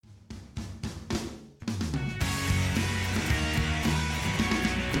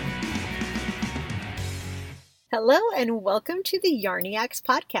Hello and welcome to the Yarniacs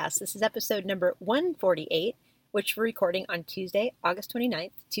podcast. This is episode number 148, which we're recording on Tuesday, August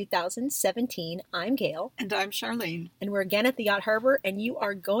 29th, 2017. I'm Gail. And I'm Charlene. And we're again at the Yacht Harbor, and you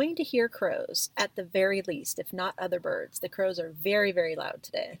are going to hear crows at the very least, if not other birds. The crows are very, very loud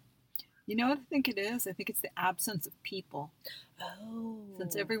today. You know what I think it is? I think it's the absence of people. Oh.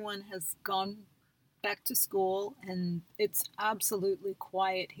 Since everyone has gone back to school and it's absolutely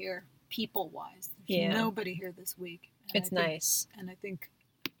quiet here, people-wise. There's nobody here this week. It's nice. And I think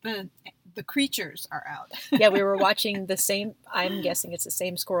the creatures are out. Yeah, we were watching the same, I'm guessing it's the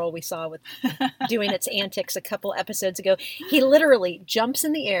same squirrel we saw with doing its antics a couple episodes ago. He literally jumps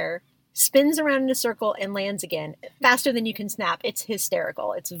in the air, spins around in a circle, and lands again faster than you can snap. It's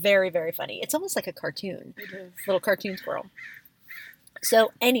hysterical. It's very, very funny. It's almost like a cartoon. It is. Little cartoon squirrel.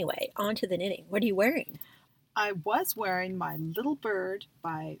 So anyway, on to the knitting. What are you wearing? I was wearing my Little Bird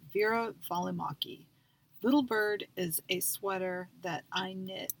by Vera Valimaki. Little Bird is a sweater that I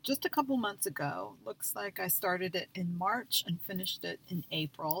knit just a couple months ago. Looks like I started it in March and finished it in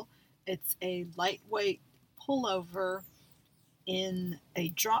April. It's a lightweight pullover in a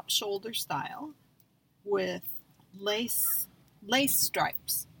drop shoulder style with lace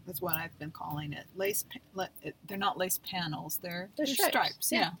stripes. That's what I've been calling it. They're not lace panels. They're stripes.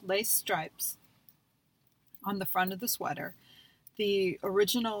 Yeah, lace stripes on the front of the sweater. The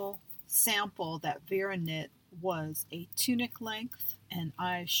original sample that Vera knit was a tunic length, and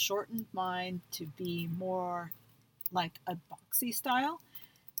I shortened mine to be more like a boxy style,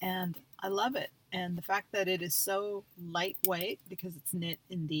 and I love it. And the fact that it is so lightweight because it's knit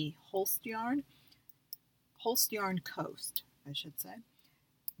in the Holst yarn Coast, I should say,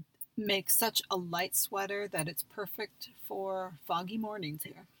 makes such a light sweater that it's perfect for foggy mornings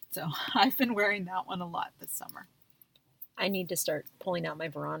here. So I've been wearing that one a lot this summer. I need to start pulling out my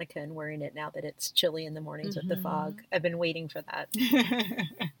Veronica and wearing it now that it's chilly in the mornings with the fog. I've been waiting for that.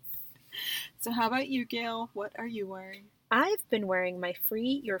 So how about you, Gail? What are you wearing? I've been wearing my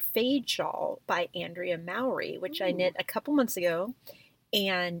Free Your Fade shawl by Andrea Mowry, which I knit a couple months ago.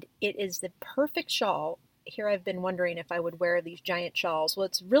 And it is the perfect shawl. Here I've been wondering if I would wear these giant shawls. Well,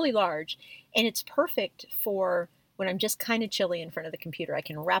 it's really large, and it's perfect for when I'm just kind of chilly in front of the computer. I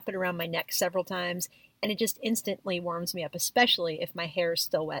can wrap it around my neck several times, and it just instantly warms me up, especially if my hair is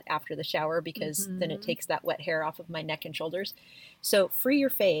still wet after the shower, because then it takes that wet hair off of my neck and shoulders. So Free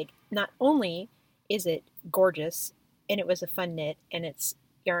Your Fade, not only is it gorgeous, and it was a fun knit, and it's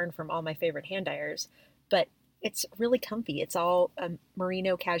yarn from all my favorite hand dyers, but it's really comfy. It's all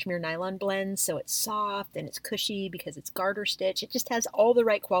merino cashmere nylon blends, so it's soft and it's cushy because it's garter stitch. It just has all the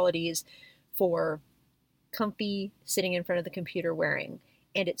right qualities for comfy sitting in front of the computer wearing.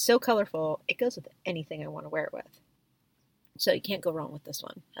 And it's so colorful, it goes with anything I want to wear it with. So you can't go wrong with this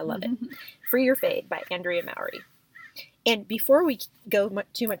one. I love it. Free Your Fade by Andrea Mowry. And before we go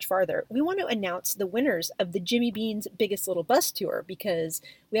too much farther, we want to announce the winners of the Jimmy Bean's Biggest Little Bus Tour, because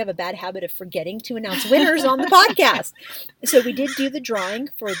we have a bad habit of forgetting to announce winners on the podcast. So we did do the drawing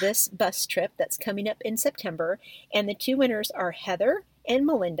for this bus trip that's coming up in September. And the two winners are Heather and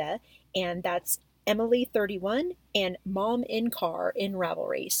Melinda, and that's Emily 31 and Mom in Car in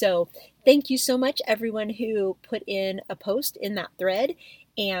Ravelry. So thank you so much, everyone who put in a post in that thread.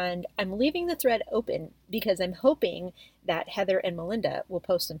 And I'm leaving the thread open because I'm hoping that Heather and Melinda will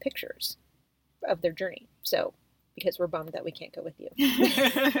post some pictures of their journey. So, because we're bummed that we can't go with you.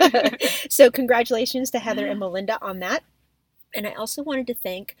 So congratulations to Heather and Melinda on that. And I also wanted to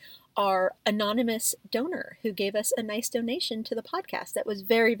thank our anonymous donor who gave us a nice donation to the podcast. That was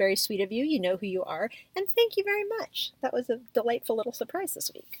very, very sweet of you. You know who you are. And thank you very much. That was a delightful little surprise this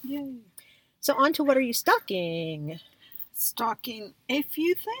week. Yay. So on to what are you stocking? Stocking a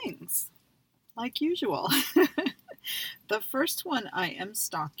few things, like usual. The first one I am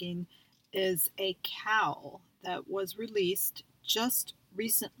stocking is a cowl that was released just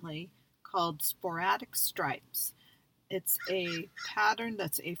recently called Sporadic Stripes. It's a pattern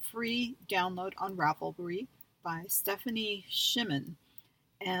that's a free download on Ravelry by Stephanie Shimon,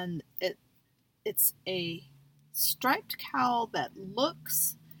 and it's a striped cowl that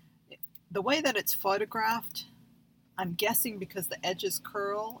looks, the way that it's photographed, I'm guessing because the edges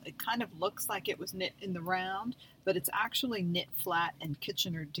curl, it kind of looks like it was knit in the round, but it's actually knit flat and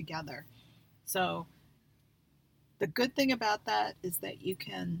Kitchenered together. So the good thing about that is that you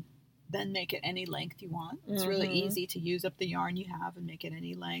can then make it any length you want. It's really easy to use up the yarn you have and make it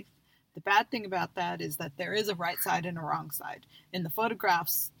any length. The bad thing about that is that there is a right side and a wrong side. In the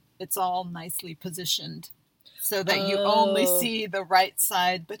photographs, it's all nicely positioned so that you only see the right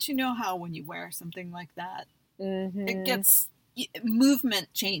side. But you know how when you wear something like that, it gets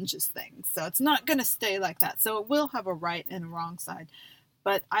movement changes things. So it's not going to stay like that. So it will have a right and a wrong side.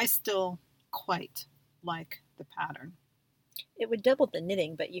 But I still quite like the pattern. It would double the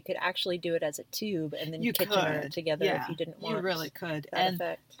knitting, but you could actually do it as a tube and then Kitchener together if you didn't want. You really could. That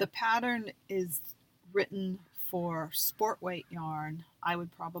effect. The pattern is written for sport weight yarn. I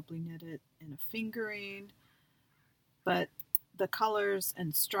would probably knit it in a fingering, but the colors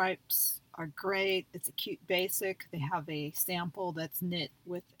and stripes are great. It's a cute basic. They have a sample that's knit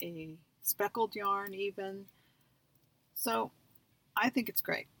with a speckled yarn even. So I think it's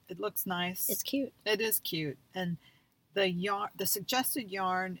great. It looks nice. It's cute. It is cute. And the suggested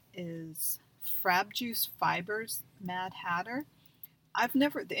yarn is Frab Juice Fibers Mad Hatter.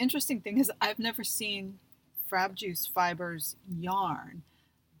 The interesting thing is I've never seen Frab Juice Fibers yarn,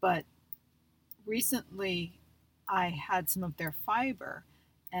 but recently I had some of their fiber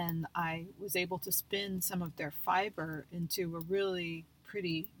and I was able to spin some of their fiber into a really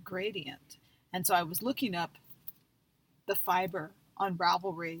pretty gradient. And so I was looking up the fiber on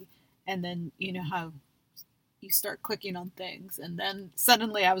Ravelry, and then you know how you start clicking on things, and then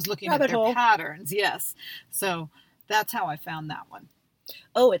suddenly I was looking at their patterns. Yes. So that's how I found that one.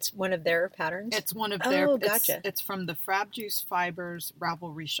 Oh, it's one of their patterns? It's one of their. Oh, gotcha. It's from the Frab Juice Fibers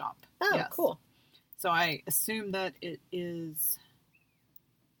Ravelry shop. Oh, yes. Cool. So I assume that it is,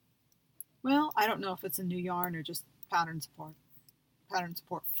 well, I don't know if it's a new yarn or just pattern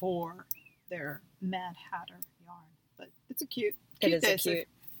support for their Mad Hatter yarn. But it's a cute basic.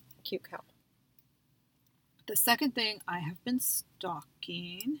 A cute cow. The second thing I have been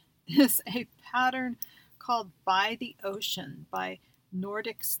stocking is a pattern called By the Ocean by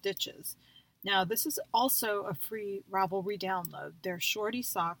Nordic Stitches. Now, this is also a free Ravelry download. They're shorty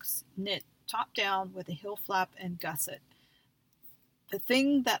socks knit top down with a heel flap and gusset. The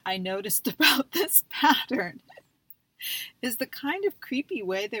thing that I noticed about this pattern is the kind of creepy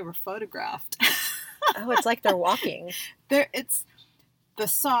way they were photographed. Oh, it's like they're walking. The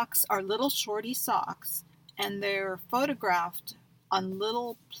socks are little shorty socks, and they're photographed on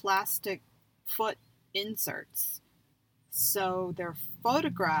little plastic foot inserts. So they're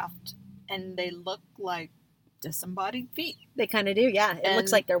photographed and they look like disembodied feet. They kind of do, yeah. It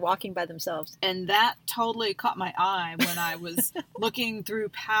looks like they're walking by themselves. And that totally caught my eye when I was looking through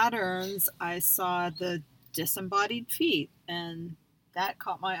patterns. I saw the disembodied feet, and that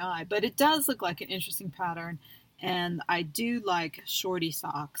caught my eye. But it does look like an interesting pattern, and I do like shorty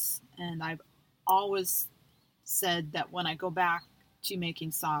socks. And I've always said that when I go back to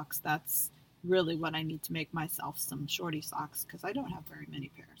making socks, that's really what I need to make myself, some shorty socks, because I don't have very many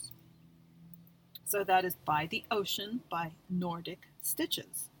pairs. So that is By the Ocean by Nordic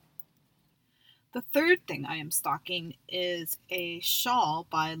Stitches. The third thing I am stocking is a shawl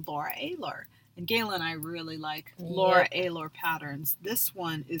by Laura Aylor. And Gayla and I really like Laura Aylor patterns. This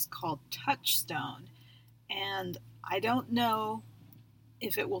one is called Touchstone. And I don't know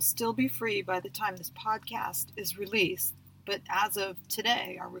if it will still be free by the time this podcast is released, but as of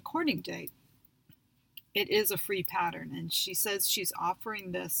today, our recording date, it is a free pattern. And she says she's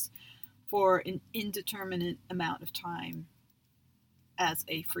offering this for an indeterminate amount of time as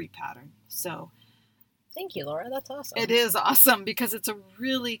a free pattern. So thank you, Laura. That's awesome. It is awesome because it's a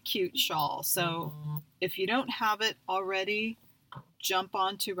really cute shawl. So if you don't have it already, jump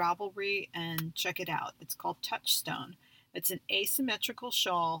onto Ravelry and check it out. It's called Touchstone. It's an asymmetrical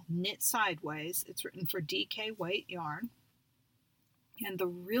shawl knit sideways. It's written for DK weight yarn. And the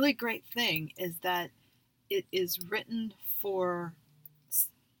really great thing is that it is written for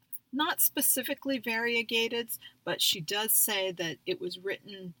not specifically variegateds, but she does say that it was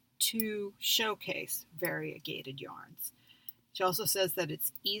written to showcase variegated yarns. She also says that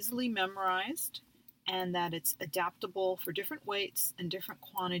it's easily memorized and that it's adaptable for different weights and different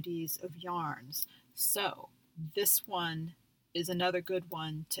quantities of yarns. So this one is another good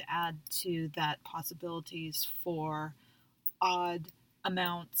one to add to that possibilities for odd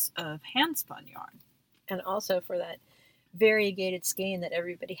amounts of hand-spun yarn. And also for that variegated skein that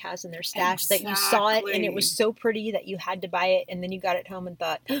everybody has in their stash, that you saw it and it was so pretty that you had to buy it, and then you got it home and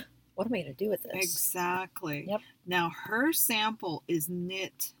thought, what am I going to do with this? Exactly. Yep. Now her sample is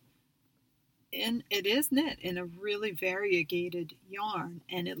knit in a really variegated yarn,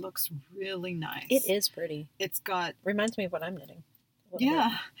 and it looks really nice. It is pretty. It's got reminds me of what I'm knitting.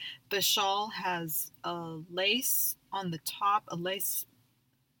 Yeah. The shawl has a lace on the top, a lace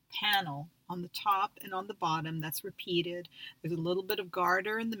panel on the top and on the bottom that's repeated. There's a little bit of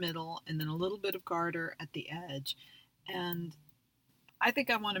garter in the middle and then a little bit of garter at the edge. And I think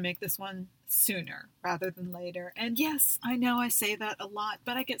I want to make this one sooner rather than later. And yes, I know I say that a lot,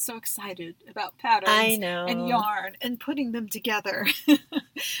 but I get so excited about patterns and yarn and putting them together.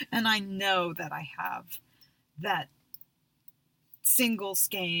 And I know that I have that single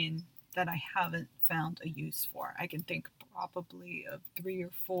skein that I haven't found a use for. I can think probably of 3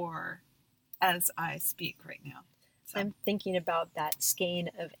 or 4 as I speak right now. So. I'm thinking about that skein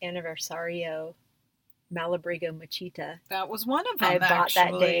of Anniversario Malabrigo Machita. That was one of them, I bought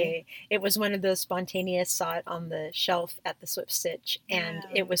actually. that day. It was one of those spontaneous, saw it on the shelf at the Swift Stitch, and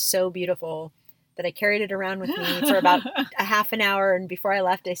it was so beautiful that I carried it around with me for about a half an hour, and before I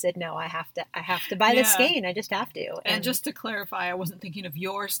left, I said, no, I have to buy this skein. I just have to. And just to clarify, I wasn't thinking of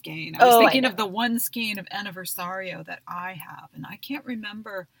your skein. I was thinking of the one skein of Anniversario that I have, and I can't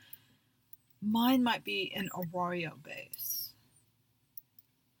remember. Mine might be an Arroyo base.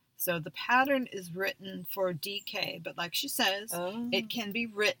 So the pattern is written for DK, but like she says, it can be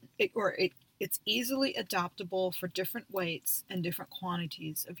written, it's easily adaptable for different weights and different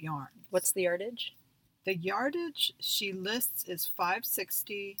quantities of yarn. What's the yardage? The yardage she lists is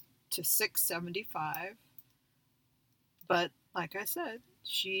 560 to 675. But like I said,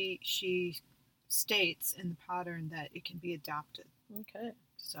 she states in the pattern that it can be adapted. Okay.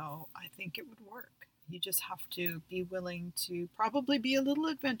 So I think it would work. You just have to be willing to probably be a little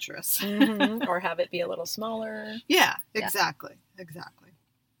adventurous. Mm-hmm. Or have it be a little smaller. Yeah, exactly. Exactly.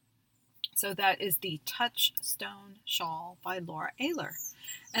 So that is the Touchstone Shawl by Laura Ayler.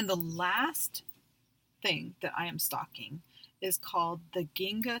 And the last thing that I am stocking is called the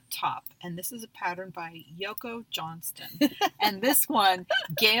Ginga Top. And this is a pattern by Yoko Johnston. And this one,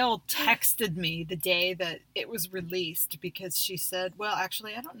 Gail texted me the day that it was released because she said, well,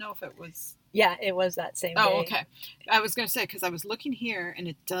 actually, I don't know if it was... Yeah, it was that same day. Oh, okay. I was going to say, because I was looking here, and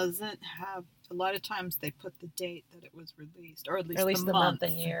it doesn't have... A lot of times they put the date that it was released, or at least the month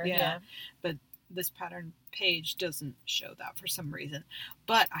and year. Yeah. But this pattern page doesn't show that for some reason.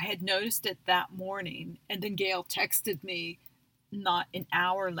 But I had noticed it that morning, and then Gail texted me not an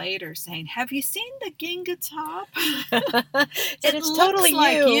hour later saying, have you seen the Ginga Top? It looks totally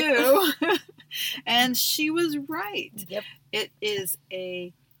like you. And she was right. Yep. It is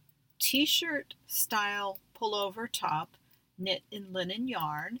a t-shirt style pullover top knit in linen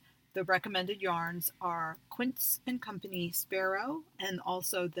yarn. The recommended yarns are Quince & Company Sparrow and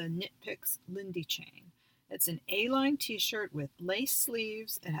also the Knit Picks Lindy Chain. It's an A-line t-shirt with lace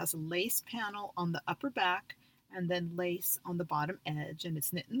sleeves. It has a lace panel on the upper back and then lace on the bottom edge, and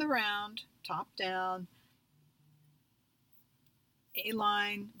it's knit in the round, top down.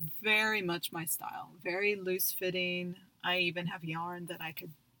 A-line, very much my style. Very loose fitting. I even have yarn that I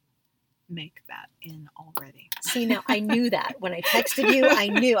could make that in already. See, now I knew that when I texted you.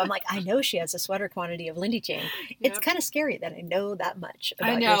 I'm like, I know she has a sweater quantity of Lindy Chain. Yep. It's kind of scary that I know that much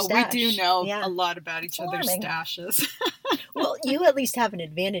about your stash. We do know a lot about each other's stashes. Well, you at least have an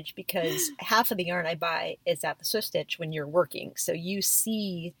advantage because half of the yarn I buy is at the Swift Stitch when you're working. So you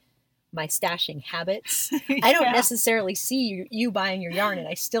see my stashing habits. I don't necessarily see you buying your yarn, and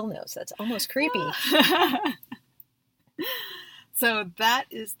I still know. So that's almost creepy. So that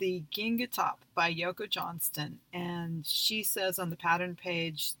is the Ginga Top by Yoko Johnston. And she says on the pattern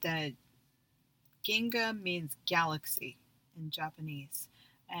page that Ginga means galaxy in Japanese.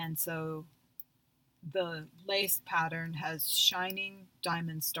 And so the lace pattern has shining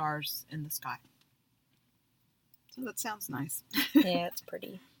diamond stars in the sky. So that sounds nice. Yeah, it's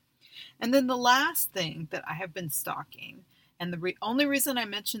pretty. And then the last thing that I have been stocking, and the only reason I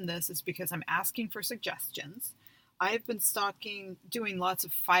mention this is because I'm asking for suggestions. I've been doing lots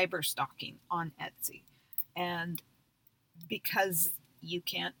of fiber stocking on Etsy. And because you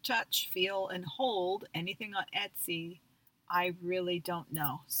can't touch, feel, and hold anything on Etsy, I really don't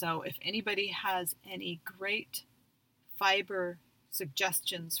know. So if anybody has any great fiber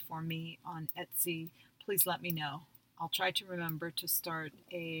suggestions for me on Etsy, please let me know. I'll try to remember to start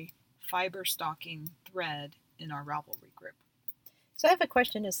a fiber stocking thread in our Ravelry group. So I have a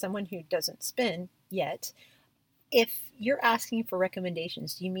question as someone who doesn't spin yet. If you're asking for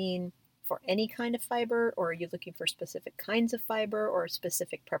recommendations, do you mean for any kind of fiber, or are you looking for specific kinds of fiber or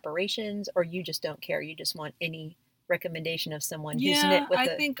specific preparations, or you just don't care? You just want any recommendation of someone who's knit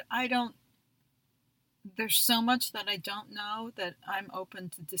with there's so much that I don't know that I'm open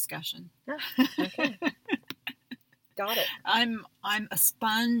to discussion. Okay. Got it. I'm a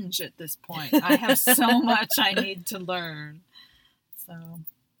sponge at this point. I have so much I need to learn. So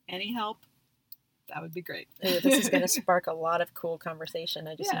any help? That would be great. Ooh, this is going to spark a lot of cool conversation.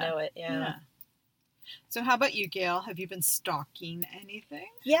 I just know it. Yeah. So how about you, Gail? Have you been stalking anything?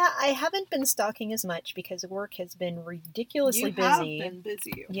 Yeah, I haven't been stalking as much because work has been ridiculously You busy. have been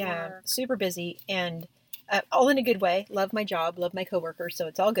busy at Yeah, work. super busy, and all in a good way. Love my job, love my coworkers, so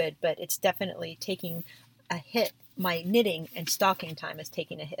it's all good, but it's definitely taking a hit. My knitting and stalking time is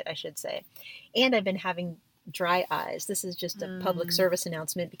taking a hit, I should say. And I've been having dry eyes. This is just a public service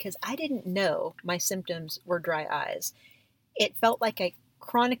announcement because I didn't know my symptoms were dry eyes. It felt like I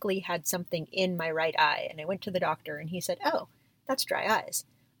chronically had something in my right eye, and I went to the doctor and he said, "Oh, that's dry eyes."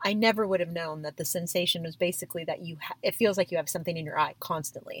 I never would have known that the sensation was basically that it feels like you have something in your eye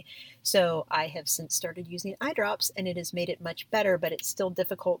constantly. So I have since started using eye drops, and it has made it much better, but it's still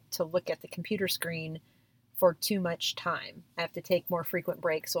difficult to look at the computer screen for too much time. I have to take more frequent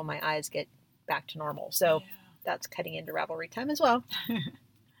breaks while my eyes get back to normal. So that's cutting into Ravelry time as well.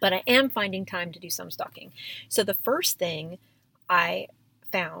 But I am finding time to do some stalking. So the first thing I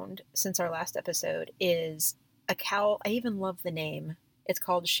found since our last episode is a cowl. I even love the name. It's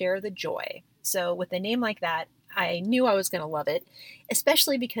called Share the Joy. So with a name like that, I knew I was going to love it,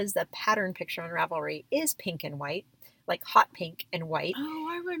 especially because the pattern picture on Ravelry is pink and white, like hot pink and white. Oh,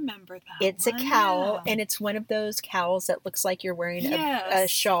 I remember that. It's a cowl, and it's one of those cowls that looks like you're wearing a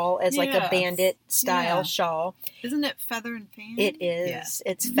shawl as like a bandit style shawl. Isn't it feather and fan? It is.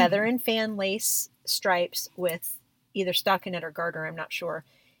 Yeah. It's feather and fan lace stripes with either stockinette or garter, I'm not sure.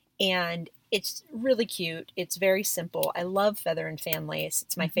 And it's really cute. It's very simple. I love feather and fan lace.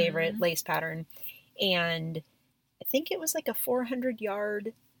 It's my favorite lace pattern. And I think it was like a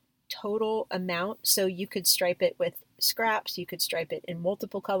 400-yard total amount. So you could stripe it with scraps. You could stripe it in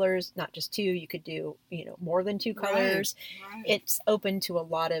multiple colors, not just two. You could do, more than two colors. Right. It's open to a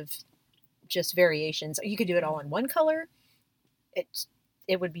lot of just variations. You could do it all in one color.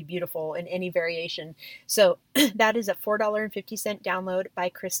 It would be beautiful in any variation. So that is a $4.50 download by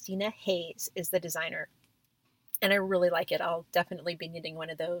Christina Hayes is the designer. And I really like it. I'll definitely be knitting one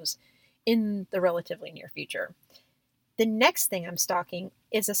of those in the relatively near future. The next thing I'm stocking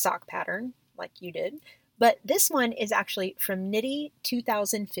is a sock pattern, like you did. But this one is actually from Knitty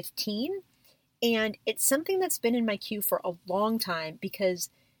 2015. And it's something that's been in my queue for a long time because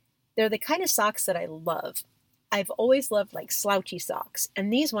they're the kind of socks that I love. I've always loved like slouchy socks.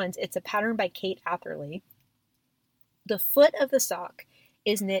 And these ones, it's a pattern by Kate Atherley. The foot of the sock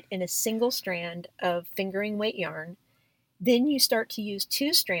is knit in a single strand of fingering weight yarn. Then you start to use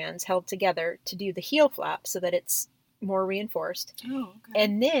two strands held together to do the heel flap so that it's more reinforced. Oh, okay.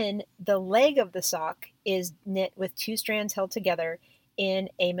 And then the leg of the sock is knit with two strands held together in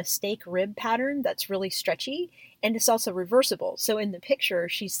a mistake rib pattern that's really stretchy, and it's also reversible. So in the picture,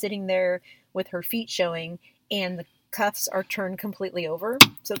 she's sitting there with her feet showing, and the cuffs are turned completely over.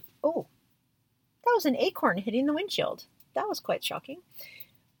 So, that was an acorn hitting the windshield. That was quite shocking.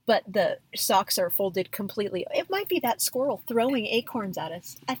 But the socks are folded completely. It might be that squirrel throwing acorns at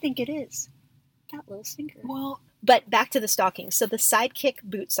us. I think it is. That little stinker. Well, but back to the stocking. So the sidekick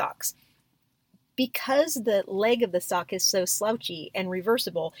boot socks. Because the leg of the sock is so slouchy and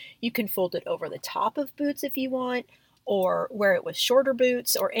reversible, you can fold it over the top of boots if you want, or wear it with shorter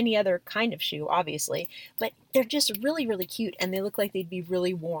boots or any other kind of shoe, obviously. But they're just really, really cute, and they look like they'd be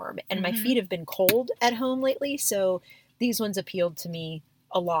really warm. And my feet have been cold at home lately, so these ones appealed to me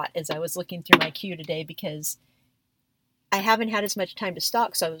a lot as I was looking through my queue today because I haven't had as much time to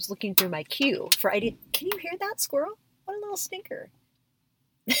stock, so I was looking through my queue for ideas. Can you hear that, squirrel? What a little stinker.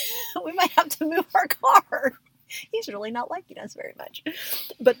 We might have to move our car. He's really not liking us very much.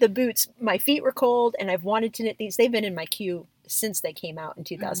 But the boots, my feet were cold, and I've wanted to knit these. They've been in my queue since they came out in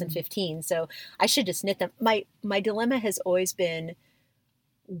 2015, so I should just knit them. My dilemma has always been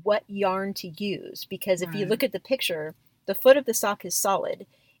what yarn to use, because if you look at the picture, the foot of the sock is solid,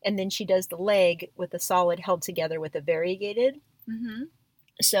 and then she does the leg with the solid held together with a variegated.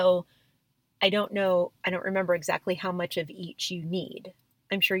 So I don't know. I don't remember exactly how much of each you need.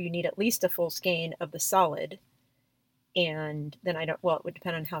 I'm sure you need at least a full skein of the solid. And then it would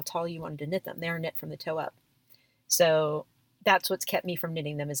depend on how tall you wanted to knit them. They are knit from the toe up. So that's what's kept me from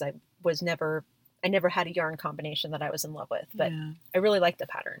knitting them is I never had a yarn combination that I was in love with, but I really like the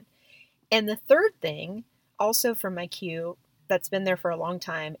pattern. And the third thing, also from my queue, that's been there for a long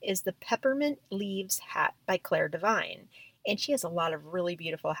time, is the Peppermint Leaves hat by Claire Devine. And she has a lot of really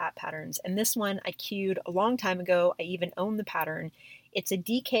beautiful hat patterns. And this one I queued a long time ago. I even own the pattern. It's a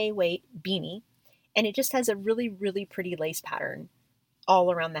DK weight beanie, and it just has a really, really pretty lace pattern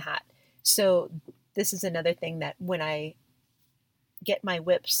all around the hat. So this is another thing that when I get my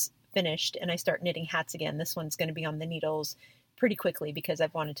whips finished and I start knitting hats again, this one's going to be on the needles pretty quickly because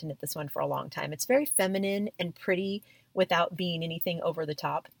I've wanted to knit this one for a long time. It's very feminine and pretty without being anything over the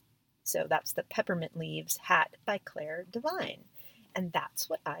top. So that's the Peppermint Leaves hat by Claire Devine. And that's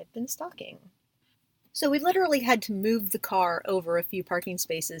what I've been stocking. So we literally had to move the car over a few parking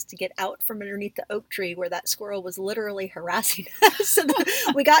spaces to get out from underneath the oak tree where that squirrel was literally harassing us. So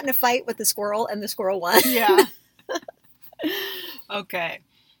we got in a fight with the squirrel and the squirrel won. Yeah. Okay.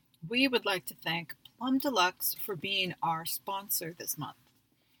 We would like to thank Plum Deluxe for being our sponsor this month.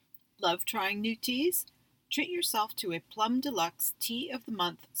 Love trying new teas? Treat yourself to a Plum Deluxe Tea of the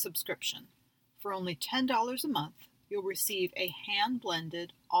Month subscription. For only $10 a month, you'll receive a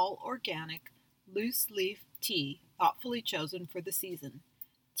hand-blended, all-organic, loose-leaf tea thoughtfully chosen for the season.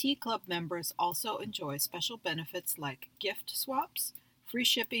 Tea Club members also enjoy special benefits like gift swaps, free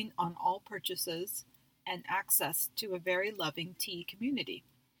shipping on all purchases, and access to a very loving tea community.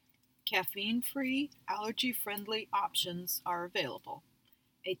 Caffeine-free, allergy-friendly options are available.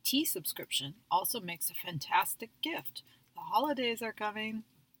 A tea subscription also makes a fantastic gift. The holidays are coming.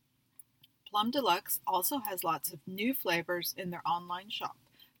 Plum Deluxe also has lots of new flavors in their online shop,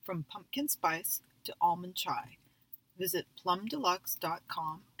 from pumpkin spice to almond chai. Visit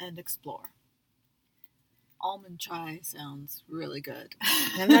plumdeluxe.com and explore. Almond chai sounds really good.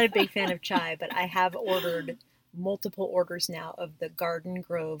 I'm not a big fan of chai, but I have ordered multiple orders now of the Garden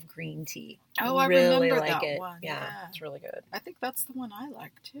Grove green tea. Oh, I really remember like that it. one. Yeah, Yeah, it's really good. I think that's the one I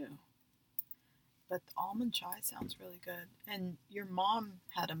like too. But almond chai sounds really good. And your mom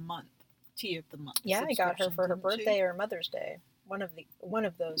had a tea of the month. Yeah, I got her for her birthday or Mother's Day. One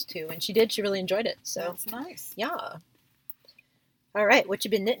of those two, and she really enjoyed it. So that's nice. Yeah. All right, what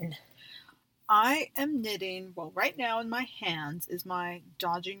you been knitting? I am knitting. Well, right now in my hands is my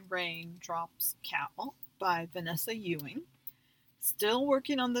Dodging Raindrops cowl by Vanessa Ewing. Still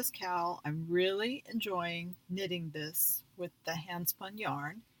working on this cowl. I'm really enjoying knitting this with the hand-spun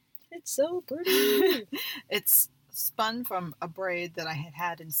yarn. It's so pretty. It's spun from a braid that I had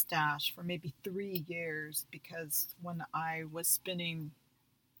had in stash for maybe 3 years, because when I was spinning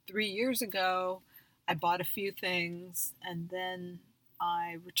 3 years ago, I bought a few things and then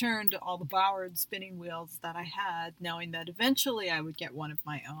I returned all the Bauer spinning wheels that I had, knowing that eventually I would get one of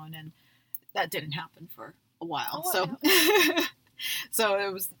my own, and that didn't happen for a while. So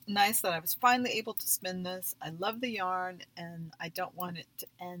it was nice that I was finally able to spin this. I love the yarn, and I don't want it to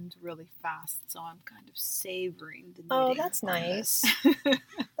end really fast, so I'm kind of savoring the knitting. Oh, that's nice.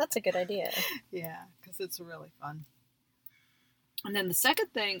 That's a good idea. Yeah, because it's really fun. And then the second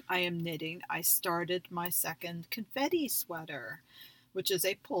thing I am knitting, I started my second confetti sweater, which is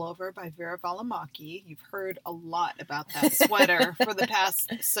a pullover by Vera Valimaki. You've heard a lot about that sweater for the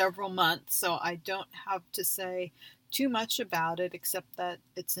past several months, so I don't have to say too much about it, except that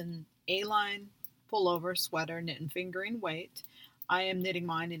it's an A-line pullover sweater, knit and fingering weight. I am knitting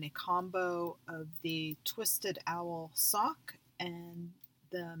mine in a combo of the Twisted Owl sock and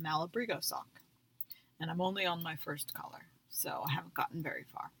the Malabrigo sock. And I'm only on my first color, so I haven't gotten very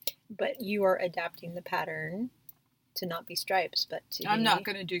far. But you are adapting the pattern to not be stripes, but to I'm not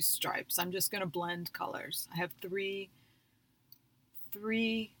going to do stripes. I'm just going to blend colors. I have three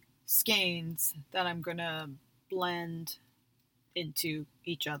skeins that I'm going to blend into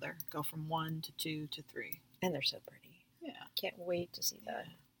each other. Go from 1 to 2 to 3. And they're so pretty. Yeah. Can't wait to see that.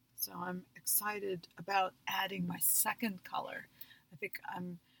 Yeah. So I'm excited about adding my second color. I think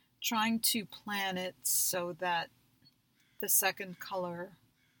I'm trying to plan it so that the second color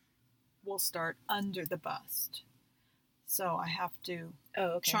will start under the bust. So I have to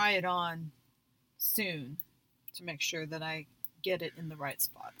try it on soon to make sure that I get it in the right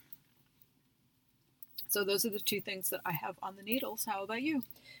spot. So those are the two things that I have on the needles. How about you?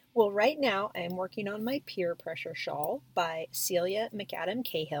 Well, right now I am working on my Peer Pressure Shawl by Celia McAdam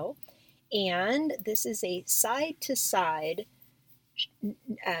Cahill. And this is a side-to-side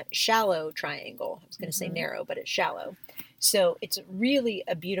shallow triangle. I was going to say narrow, but it's shallow. So it's really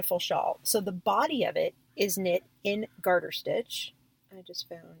a beautiful shawl. So the body of it is knit in garter stitch. I just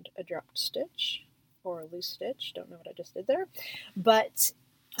found a dropped stitch or a loose stitch. Don't know what I just did there. But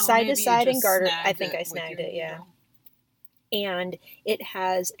side to side in garter. I think I snagged it, yeah. And it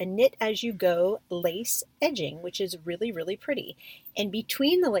has a knit as you go lace edging, which is really, really pretty. And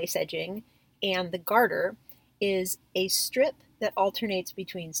between the lace edging and the garter is a strip that alternates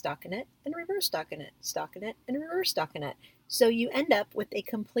between stockinette and reverse stockinette, stockinette and reverse stockinette. So you end up with a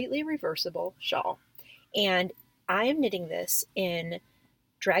completely reversible shawl. And I am knitting this in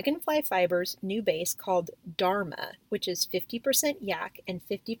Dragonfly Fibers' new base called Dharma, which is 50% yak and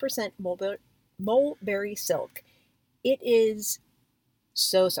 50% mulberry silk. It is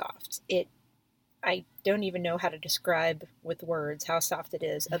so soft. I don't even know how to describe with words how soft it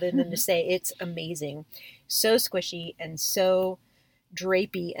is, other than to say it's amazing. So squishy and so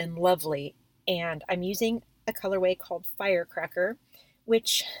drapey and lovely. And I'm using a colorway called Firecracker,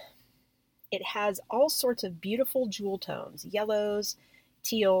 which it has all sorts of beautiful jewel tones, yellows,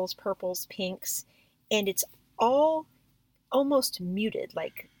 teals, purples, pinks, and it's all almost muted,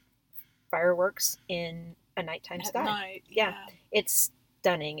 like fireworks in a nighttime sky. Night, yeah, it's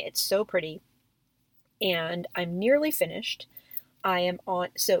stunning. It's so pretty. And I'm nearly finished. I am on,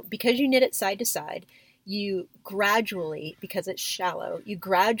 so because you knit it side to side, you gradually, because it's shallow,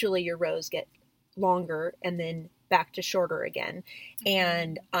 your rows get longer and then back to shorter again.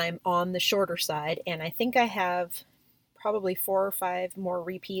 And I'm on the shorter side, and I think I have probably 4 or 5 more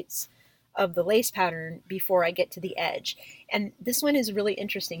repeats of the lace pattern before I get to the edge. And this one is really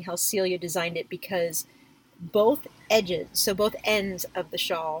interesting how Celia designed it, because both edges, so both ends of the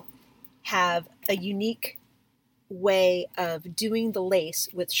shawl, have a unique way of doing the lace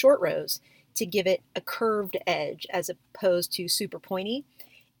with short rows to give it a curved edge as opposed to super pointy.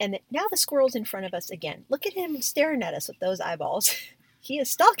 And now the squirrel's in front of us again. Look at him staring at us with those eyeballs. He is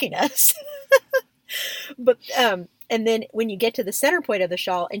stalking us. But and then when you get to the center point of the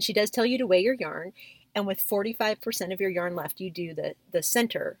shawl, and she does tell you to weigh your yarn, and with 45% of your yarn left, you do the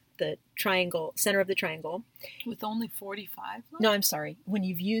center, the triangle, center of the triangle. With only 45 left? No, I'm sorry. When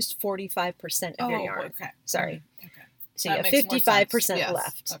you've used 45% of your yarn. Okay. Sorry. Okay. So That you have makes more 55% sense.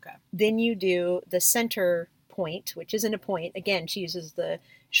 left. Yes. Okay. Then you do the center point, which isn't a point. Again, she uses the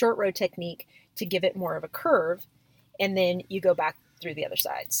short row technique to give it more of a curve. And then you go back through the other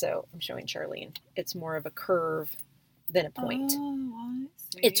side. So I'm showing Charlene. It's more of a curve than a point. Oh, I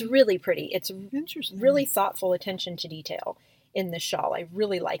see. It's really pretty. It's Interesting. really thoughtful attention to detail in the shawl. I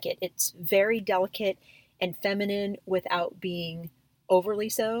really like it. It's very delicate and feminine without being overly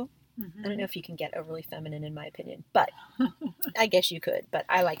so. I don't know if you can get overly feminine, in my opinion, but I guess you could. But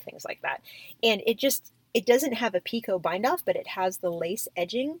I like things like that. And it doesn't have a picot bind off, but it has the lace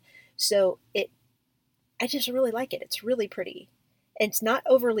edging. So I just really like it. It's really pretty. And it's not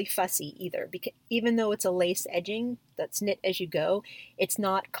overly fussy either, because even though it's a lace edging that's knit as you go, it's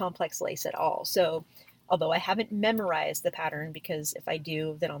not complex lace at all. So although I haven't memorized the pattern, because if I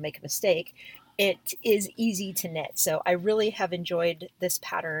do, then I'll make a mistake, it is easy to knit. So I really have enjoyed this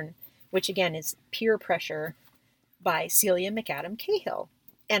pattern, which again is Pure Pressure by Celia McAdam Cahill.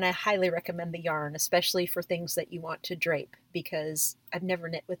 And I highly recommend the yarn, especially for things that you want to drape, because I've never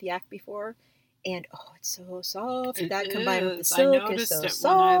knit with yak before. And it's so soft. That combined with the silk is so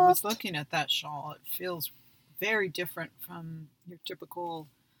soft. When I was looking at that shawl. It feels very different from your typical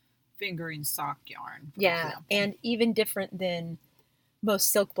fingering sock yarn. For example. And even different than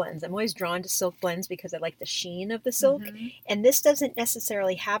most silk blends. I'm always drawn to silk blends because I like the sheen of the silk. And this doesn't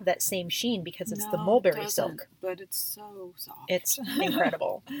necessarily have that same sheen because it's the mulberry silk. But it's so soft. It's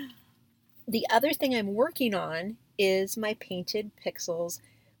incredible. The other thing I'm working on is my Painted Pixels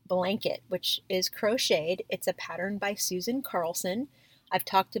blanket, which is crocheted. It's a pattern by Susan Carlson. I've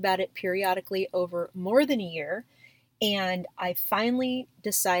talked about it periodically over more than a year. And I finally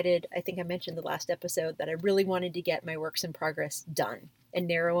decided, I think I mentioned the last episode, that I really wanted to get my works in progress done and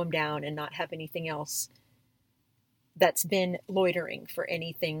narrow them down and not have anything else that's been loitering for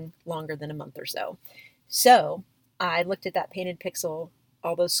anything longer than a month or so. So I looked at that Painted Pixel,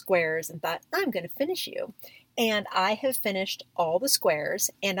 all those squares, and thought, I'm going to finish you. And I have finished all the squares,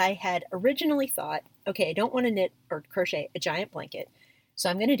 and I had originally thought, okay, I don't want to knit or crochet a giant blanket, so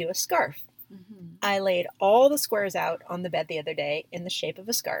I'm going to do a scarf. I laid all the squares out on the bed the other day in the shape of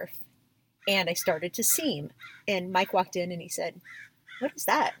a scarf, and I started to seam. And Mike walked in and he said, what is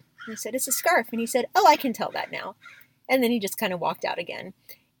that? And I said, it's a scarf. And he said, oh, I can tell that now. And then he just kind of walked out again.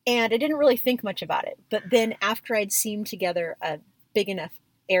 And I didn't really think much about it. But then after I'd seamed together a big enough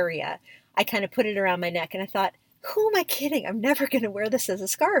area, I kind of put it around my neck and I thought, who am I kidding? I'm never going to wear this as a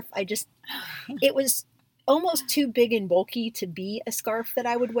scarf. It was almost too big and bulky to be a scarf that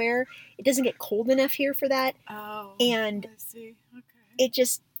I would wear. It doesn't get cold enough here for that. Oh, and I see. Okay. It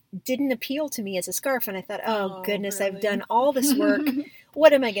just didn't appeal to me as a scarf. And I thought, oh goodness, really? I've done all this work.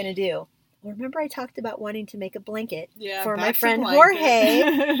 What am I going to do? Well, remember I talked about wanting to make a blanket for my friend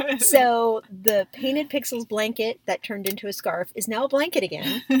Jorge. So the Painted Pixels blanket that turned into a scarf is now a blanket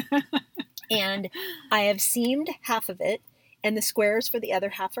again. And I have seamed half of it, and the squares for the other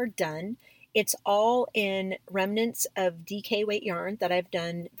half are done. It's all in remnants of DK weight yarn that I've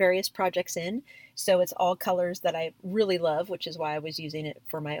done various projects in. So it's all colors that I really love, which is why I was using it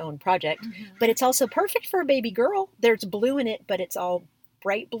for my own project. But it's also perfect for a baby girl. There's blue in it, but it's all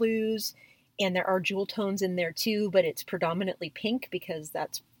bright blues. And there are jewel tones in there too, but it's predominantly pink because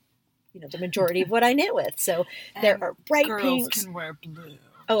that's, the majority of what I knit with. So there are bright girls pinks. Can wear blue.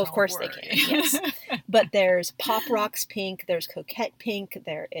 Oh, of course they can. Yes. But there's Pop Rocks pink, there's Coquette pink,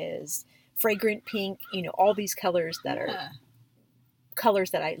 there is Fragrant pink, all these colors that are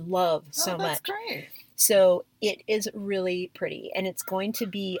colors that I love so much. That's great. So it is really pretty, and it's going to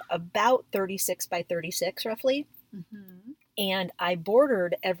be about 36 by 36 roughly. Mm-hmm. And I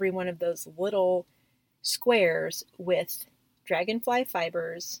bordered every one of those little squares with Dragonfly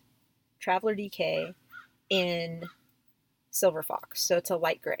Fibers, Traveler DK in Silver Fox. So it's a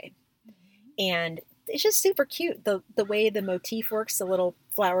light gray. And it's just super cute. The way the motif works, the little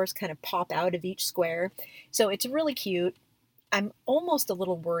flowers kind of pop out of each square. So it's really cute. I'm almost a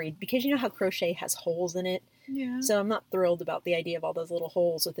little worried because you know how crochet has holes in it? Yeah. So I'm not thrilled about the idea of all those little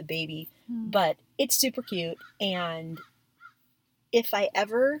holes with a baby. But it's super cute. And if I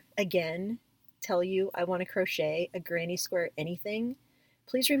ever again tell you I want to crochet a granny square anything,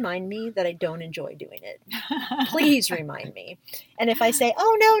 please remind me that I don't enjoy doing it. Please remind me. And if I say,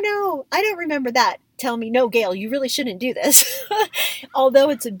 oh, no, I don't remember that, tell me, no, Gail, you really shouldn't do this. Although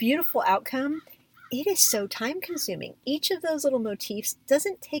it's a beautiful outcome, it is so time consuming. Each of those little motifs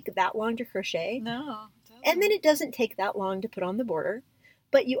doesn't take that long to crochet. No. And then it doesn't take that long to put on the border.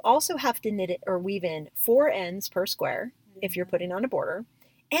 But you also have to knit it or weave in 4 ends per square if you're putting on a border.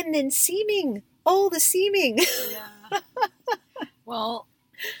 And then seaming. Oh, the seaming. Yeah. Well,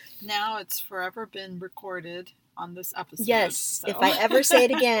 now it's forever been recorded on this episode. Yes. So. If I ever say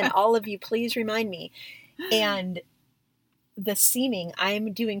it again, all of you, please remind me. And the seaming,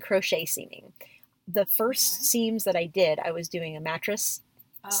 I'm doing crochet seaming. The first seams that I did, I was doing a mattress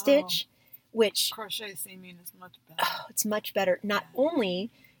stitch, which... Crochet seaming is much better. Oh, it's much better. Not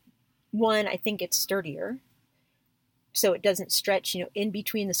only, one, I think it's sturdier, so it doesn't stretch, in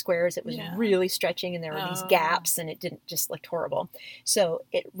between the squares, it was really stretching and there were these gaps and it didn't just look horrible. So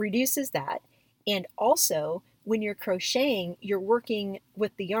it reduces that. And also, when you're crocheting, you're working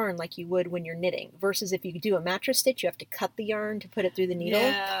with the yarn like you would when you're knitting, versus if you do a mattress stitch, you have to cut the yarn to put it through the needle.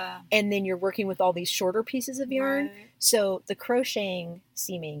 Yeah. And then you're working with all these shorter pieces of yarn. Right. So the crocheting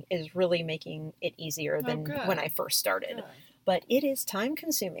seaming is really making it easier than when I first started. Good. But it is time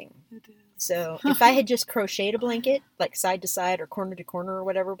consuming. It is. So if I had just crocheted a blanket, like side to side or corner to corner or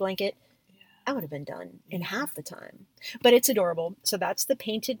whatever blanket, I would have been done in half the time. But it's adorable. So that's the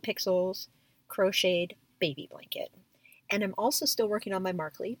Painted Pixels crocheted baby blanket. And I'm also still working on my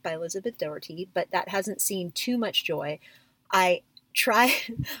Markley by Elizabeth Doherty, but that hasn't seen too much joy. I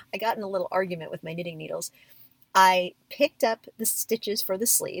got in a little argument with my knitting needles. I picked up the stitches for the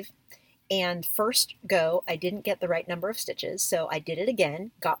sleeve, and first go, I didn't get the right number of stitches, so I did it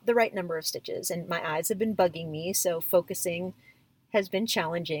again, got the right number of stitches, and my eyes have been bugging me, so focusing has been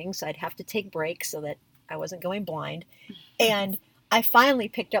challenging, so I'd have to take breaks so that I wasn't going blind. And I finally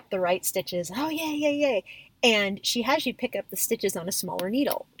picked up the right stitches. Oh, yay. And she has you pick up the stitches on a smaller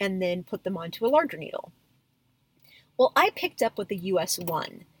needle and then put them onto a larger needle. Well, I picked up with a US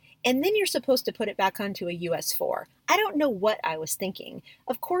 1, and then you're supposed to put it back onto a US 4. I don't know what I was thinking.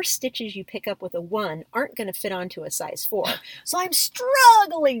 Of course, stitches you pick up with a 1 aren't going to fit onto a size 4. So I'm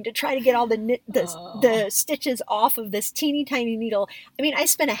struggling to try to get all the stitches off of this teeny tiny needle. I mean, I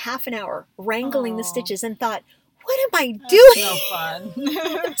spent a half an hour wrangling the stitches and thought, what am I doing? No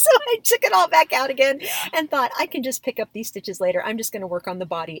fun. So I took it all back out again and thought, I can just pick up these stitches later. I'm just going to work on the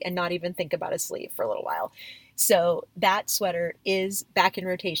body and not even think about a sleeve for a little while. So that sweater is back in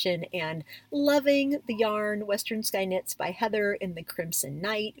rotation, and loving the yarn Western Sky Knits by Heather in the Crimson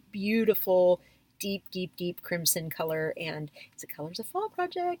Night. Beautiful, deep crimson color, and it's a Colors of Fall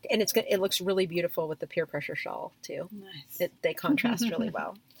project. And it looks really beautiful with the peer pressure shawl too. Nice. They contrast really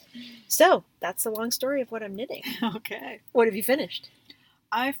well. So that's the long story of what I'm knitting. Okay. What have you finished?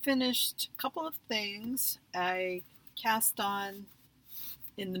 I finished a couple of things. I cast on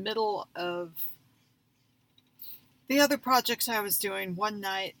in the middle of the other projects I was doing. One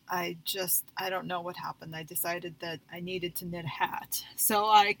night, I don't know what happened. I decided that I needed to knit a hat. So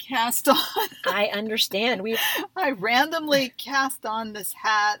I cast on. I understand. I randomly cast on this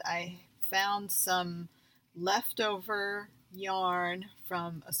hat. I found some leftover yarn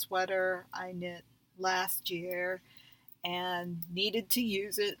from a sweater I knit last year and needed to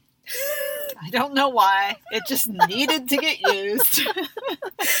use it. I don't know why. It just needed to get used.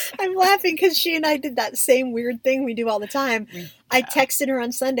 I'm laughing because she and I did that same weird thing we do all the time. Yeah. I texted her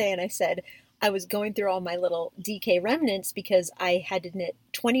on Sunday and I said I was going through all my little DK remnants because I had to knit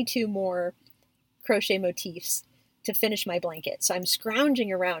 22 more crochet motifs to finish my blanket. So I'm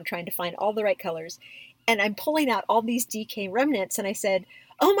scrounging around trying to find all the right colors. And I'm pulling out all these DK remnants, and I said,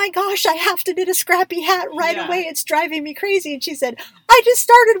 oh my gosh, I have to knit a scrappy hat right away. It's driving me crazy. And she said, I just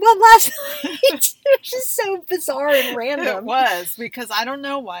started one last night. It was just so bizarre and random. It was, because I don't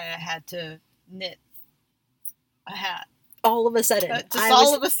know why I had to knit a hat. All of a sudden.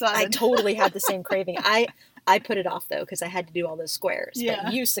 All of a sudden. I totally had the same craving. I put it off, though, because I had to do all those squares. Yeah.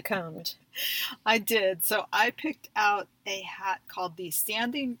 But you succumbed. I did. So I picked out a hat called the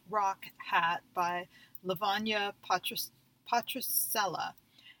Standing Rock Hat by Lavanya Patricella.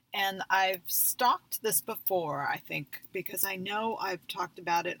 And I've stalked this before, I think, because I know I've talked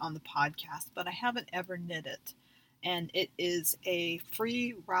about it on the podcast, but I haven't ever knit it. And it is a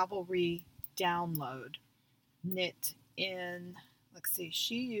free Ravelry download knit in, let's see,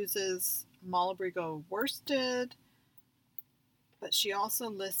 she uses Malabrigo worsted, but she also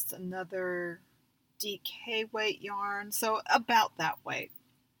lists another DK weight yarn, so about that weight,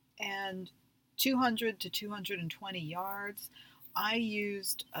 and 200 to 220 yards. I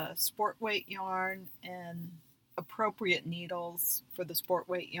used a sport weight yarn and appropriate needles for the sport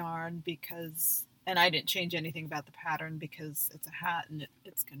weight yarn because, and I didn't change anything about the pattern because it's a hat and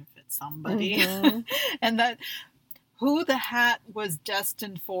it's going to fit somebody. Mm-hmm. And that who the hat was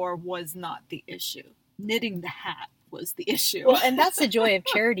destined for was not the issue. Knitting the hat was the issue. Well, and that's the joy of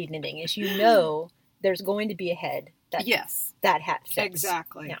charity knitting, is you know there's going to be a head that that hat fits.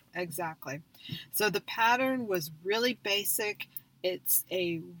 Exactly. Yeah. Exactly. So the pattern was really basic. It's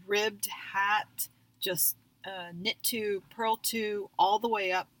a ribbed hat, just knit to, purl to, all the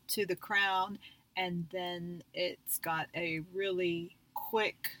way up to the crown, and then it's got a really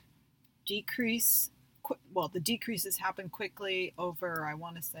quick decrease. Well, the decreases happen quickly over, I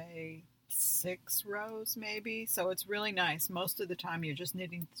want to say, 6 rows maybe. So it's really nice. Most of the time you're just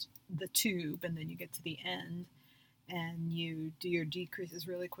knitting the tube, and then you get to the end and you do your decreases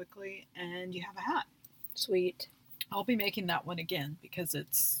really quickly and you have a hat. Sweet. I'll be making that one again because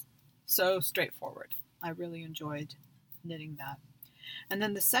it's so straightforward. I really enjoyed knitting that. And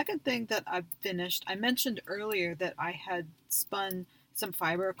then the second thing that I've finished, I mentioned earlier that I had spun some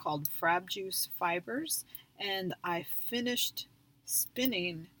fiber called Frab Juice Fibers, and I finished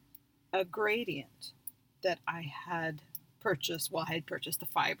spinning a gradient that I had purchased, I had purchased the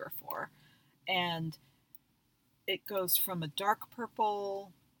fiber for. And it goes from a dark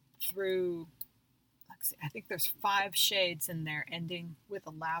purple through, I think there's 5 shades in there, ending with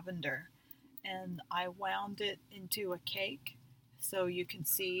a lavender. And I wound it into a cake so you can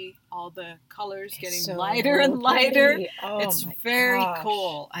see all the colors getting lighter and lighter. Oh, it's very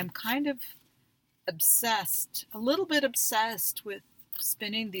cool. I'm kind of obsessed, a little bit obsessed with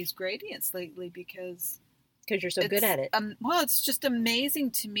spinning these gradients lately because you're so good at it. Well, it's just amazing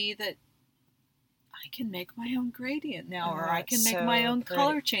to me that I can make my own gradient now, or I can make my own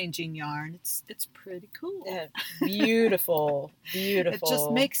color changing yarn. It's pretty cool. Yeah, beautiful, beautiful. It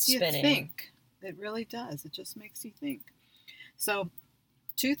just makes spinning. You think. It really does. It just makes you think. So,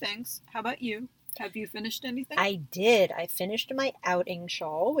 2 things. How about you? Have you finished anything? I did. I finished my outing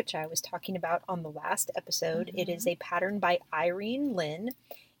shawl, which I was talking about on the last episode. Mm-hmm. It is a pattern by Irene Lynn,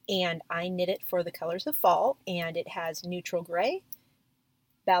 and I knit it for the colors of fall, and it has neutral gray,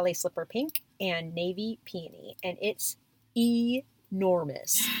 ballet slipper pink, and navy peony, and it's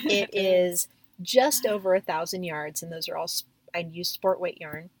enormous. It is just over 1,000 yards, and those are all, I used sport weight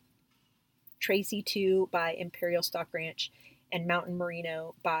yarn. Tracy 2 by Imperial Stock Ranch, and Mountain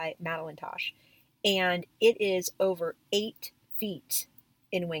Merino by Madeline Tosh. And it is over 8 feet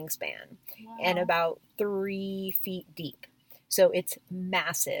in wingspan. Wow. And about 3 feet deep. So it's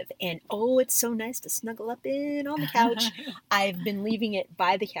massive. And it's so nice to snuggle up in on the couch. I've been leaving it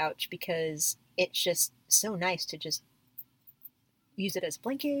by the couch because it's just so nice to just use it as a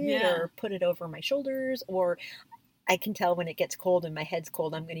blanket or put it over my shoulders, or I can tell when it gets cold and my head's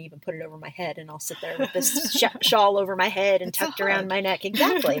cold, I'm going to even put it over my head, and I'll sit there with this shawl over my head and tucked around my neck.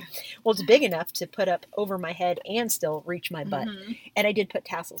 Exactly. Well, it's big enough to put up over my head and still reach my butt. Mm-hmm. And I did put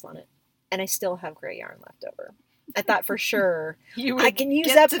tassels on it, and I still have gray yarn left over. I thought for sure I can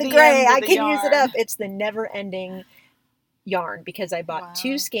use up the gray. I can use it up. It's the never-ending yarn because I bought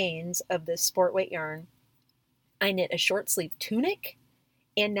 2 skeins of this sport weight yarn. I knit a short sleeve tunic,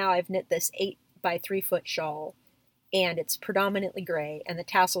 and now I've knit this 8 by 3 foot shawl. And it's predominantly gray, and the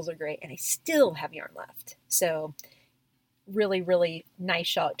tassels are gray, and I still have yarn left. So, really, really nice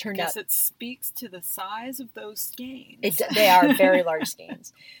shawl. It turned out. It speaks to the size of those skeins. They are very large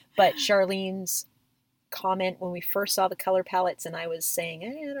skeins. But Charlene's comment when we first saw the color palettes, and I was saying,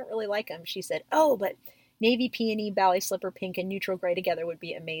 I don't really like them. She said, but navy peony, ballet slipper pink, and neutral gray together would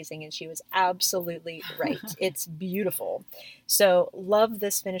be amazing. And she was absolutely right. It's beautiful. So, love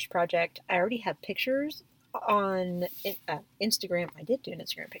this finished project. I already have pictures on Instagram. I did do an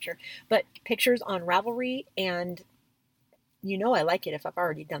Instagram picture, but pictures on Ravelry, and I like it if I've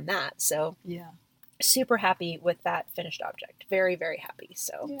already done that. So super happy with that finished object. Very, very happy.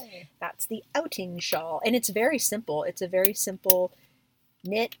 So Yay. that's the outing shawl. And it's very simple. It's a very simple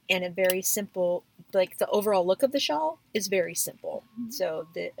knit and a very simple, like the overall look of the shawl is very simple. So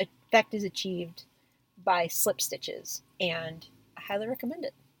the effect is achieved by slip stitches, and I highly recommend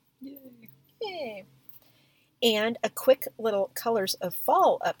it. Yay. Yay. And a quick little Colors of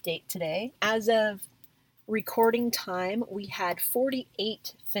Fall update today. As of recording time, we had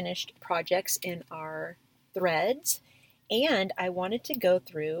 48 finished projects in our threads, and I wanted to go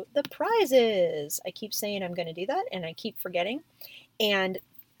through the prizes. I keep saying I'm going to do that, and I keep forgetting. And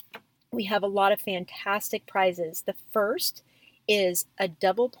we have a lot of fantastic prizes. The first is a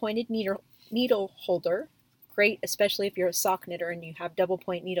double pointed needle holder. Great, especially if you're a sock knitter and you have double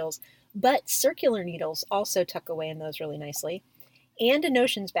point needles. But circular needles also tuck away in those really nicely. And a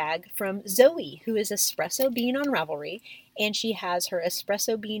notions bag from Zoe, who is Espresso Bean on Ravelry. And she has her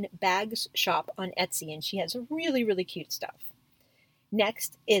Espresso Bean bags shop on Etsy. And she has really, really cute stuff.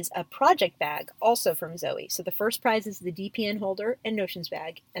 Next is a project bag, also from Zoe. So the first prize is the DPN holder and notions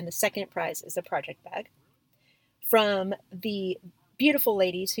bag, and the second prize is a project bag. From the beautiful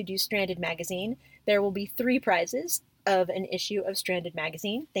ladies who do Stranded Magazine, there will be 3 prizes of an issue of Stranded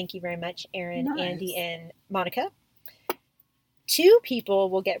Magazine. Thank you very much, Erin, Nice. Andy, and Monica. 2 people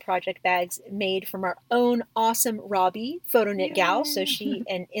will get project bags made from our own awesome Robbie photo knit gal. So she,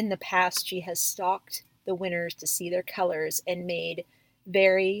 and in the past, she has stalked the winners to see their colors and made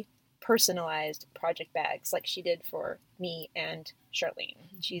very personalized project bags like she did for me and Charlene.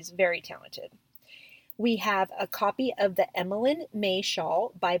 She's very talented. We have a copy of the Emmeline May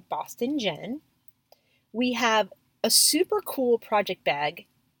shawl by Boston Jen. We have a super cool project bag.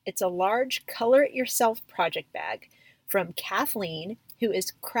 It's a large color it yourself project bag from Kathleen, who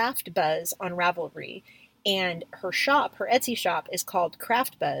is Craft Buzz on Ravelry. And her shop, her Etsy shop, is called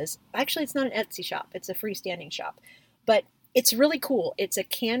Craft Buzz. Actually, it's not an Etsy shop. It's a freestanding shop. But it's really cool. It's a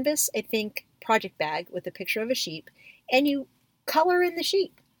canvas, I think, project bag with a picture of a sheep. And you color in the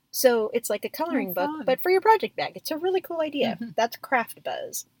sheep. So it's like a coloring book, but for your project bag. It's a really cool idea. That's Craft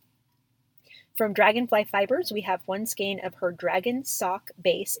Buzz. From Dragonfly Fibers, we have 1 skein of her Dragon Sock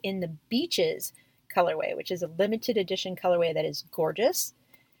base in the Beaches colorway, which is a limited edition colorway that is gorgeous.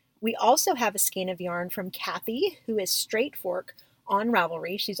 We also have a skein of yarn from Kathy, who is Straight Fork on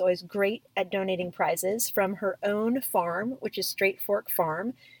Ravelry. She's always great at donating prizes from her own farm, which is Straight Fork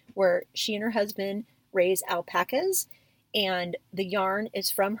Farm, where she and her husband raise alpacas. And the yarn is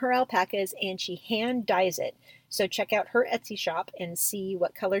from her alpacas, and she hand dyes it. So check out her Etsy shop and see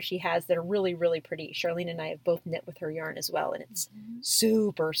what colors she has that are really, really pretty. Charlene and I have both knit with her yarn as well, and it's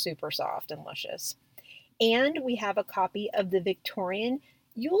super, super soft and luscious. And we have a copy of the Victorian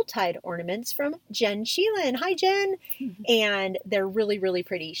Yuletide ornaments from Jen Sheelan. Hi, Jen! And they're really, really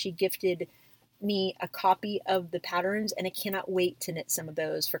pretty. She gifted me a copy of the patterns, and I cannot wait to knit some of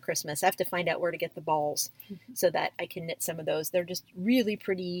those for Christmas. I have to find out where to get the balls so that I can knit some of those. They're just really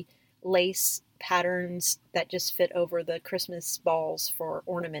pretty lace patterns that just fit over the Christmas balls for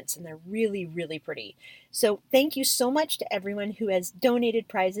ornaments, and they're really, really pretty. So thank you so much to everyone who has donated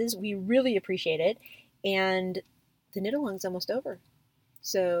prizes. We really appreciate it. And the knit along's almost over.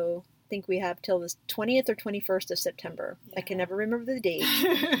 So I think we have till the 20th or 21st of September. Yeah. I can never remember the date.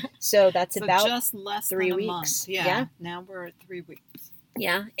 So that's about just less 3 than a weeks. Month. Yeah. Now we're at 3 weeks.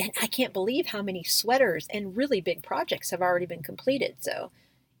 Yeah. And I can't believe how many sweaters and really big projects have already been completed. So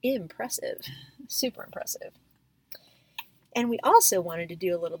impressive. Super impressive. And we also wanted to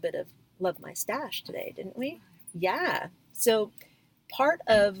do a little bit of Love My Stash today, didn't we? Yeah. So part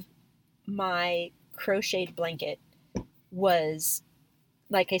of my crocheted blanket was,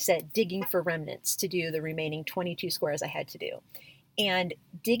 like I said, digging for remnants to do the remaining 22 squares I had to do. And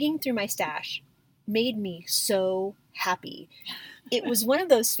digging through my stash made me so happy. It was one of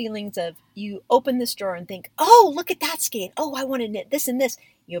those feelings of you open this drawer and think, oh, look at that skein. Oh, I want to knit this and this.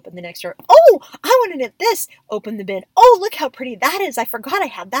 You open the next drawer. Oh, I want to knit this. Open the bin. Oh, look how pretty that is. I forgot I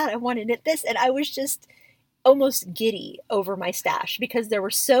had that. I want to knit this. And I was just almost giddy over my stash because there were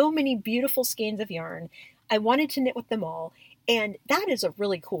so many beautiful skeins of yarn. I wanted to knit with them all. And that is a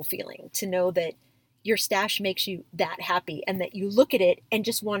really cool feeling to know that your stash makes you that happy and that you look at it and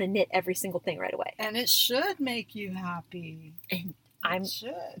just want to knit every single thing right away. And it should make you happy. And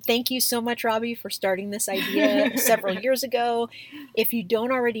thank you so much, Robbie, for starting this idea several years ago. If you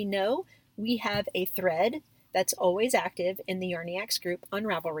don't already know, we have a thread that's always active in the Yarniacs group on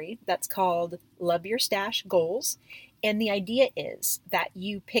Ravelry that's called Love Your Stash Goals. And the idea is that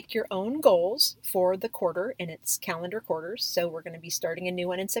you pick your own goals for the quarter, and it's calendar quarters. So we're going to be starting a new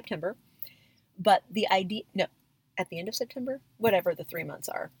one in September. But the idea, at the end of September, whatever the 3 months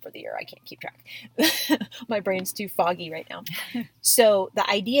are for the year. I can't keep track. My brain's too foggy right now. So the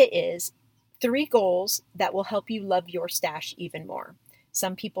idea is 3 goals that will help you love your stash even more.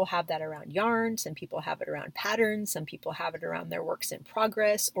 Some people have that around yarn. Some people have it around patterns. Some people have it around their works in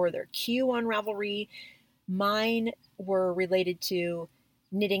progress or their queue on Ravelry. Mine were related to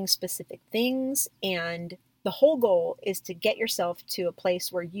knitting specific things, and the whole goal is to get yourself to a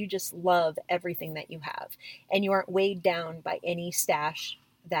place where you just love everything that you have and you aren't weighed down by any stash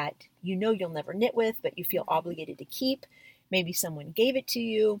that you know you'll never knit with, but you feel obligated to keep. Maybe someone gave it to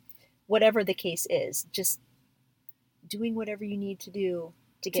you. Whatever the case is, just doing whatever you need to do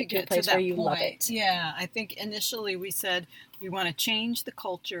to get to a place where you love it. Yeah, I think initially we said we want to change the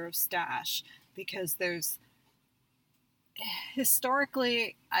culture of stash because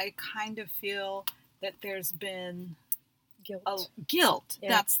historically, I kind of feel that there's been guilt.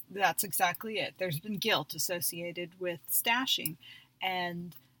 Yeah. That's exactly it. There's been guilt associated with stashing,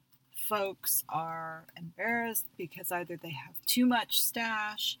 and folks are embarrassed because either they have too much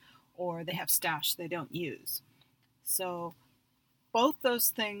stash or they have stash they don't use. So both those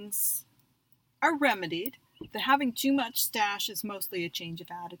things are remedied. The having too much stash is mostly a change of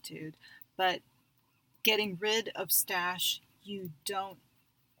attitude, but getting rid of stash you don't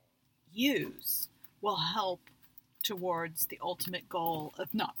use will help towards the ultimate goal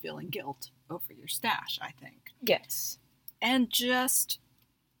of not feeling guilt over your stash, I think. Yes. And just,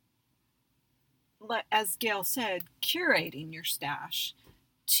 as Gail said, curating your stash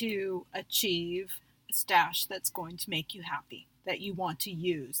to achieve a stash that's going to make you happy, that you want to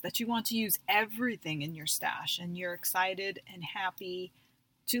use everything in your stash, and you're excited and happy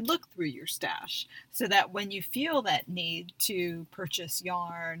to look through your stash, so that when you feel that need to purchase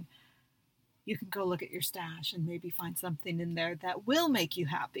yarn, you can go look at your stash and maybe find something in there that will make you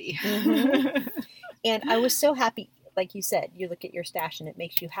happy. Mm-hmm. And I was so happy, like you said, you look at your stash and it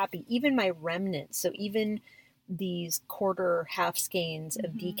makes you happy. Even my remnants, so even these quarter half skeins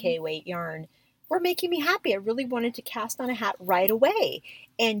of DK weight yarn were making me happy. I really wanted to cast on a hat right away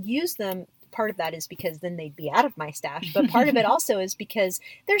and use them. Part of that is because then they'd be out of my stash, but part of it also is because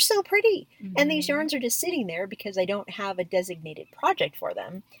they're so pretty. Mm-hmm. And these yarns are just sitting there because I don't have a designated project for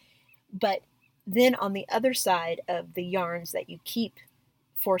them. But then on the other side of the yarns that you keep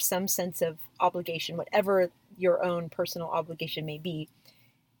for some sense of obligation, whatever your own personal obligation may be,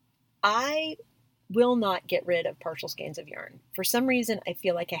 I will not get rid of partial skeins of yarn. For some reason, I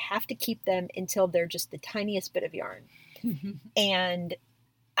feel like I have to keep them until they're just the tiniest bit of yarn. And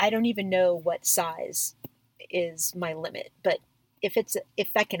I don't even know what size is my limit, but if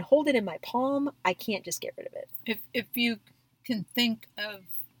I can hold it in my palm, I can't just get rid of it. If you can think of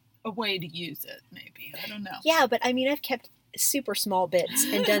a way to use it, maybe. I don't know. Yeah, but I mean, I've kept super small bits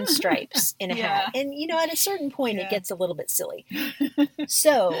and done stripes in a hat. And, at a certain point, it gets a little bit silly.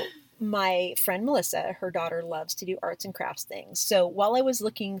 So my friend Melissa, her daughter loves to do arts and crafts things. So while I was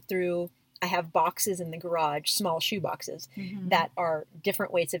looking through, I have boxes in the garage, small shoe boxes, that are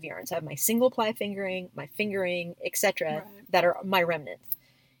different weights of yarn. So I have my single ply fingering, my fingering, etc., that are my remnants.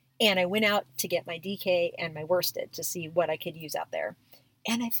 And I went out to get my DK and my worsted to see what I could use out there.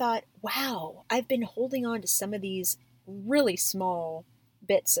 And I thought, wow, I've been holding on to some of these really small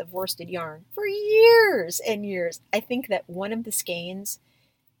bits of worsted yarn for years and years. I think that one of the skeins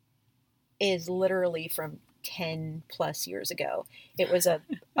is literally from 10 plus years ago. It was a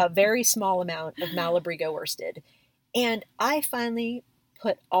very small amount of Malabrigo worsted. And I finally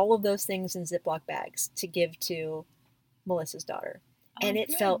put all of those things in Ziploc bags to give to Melissa's daughter. And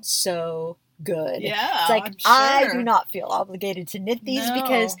it felt so good. Yeah, it's like, I'm sure. I do not feel obligated to knit these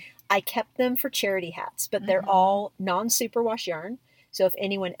because I kept them for charity hats, but they're all non-superwash yarn. So if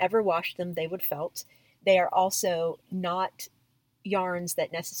anyone ever washed them, they would felt. They are also not yarns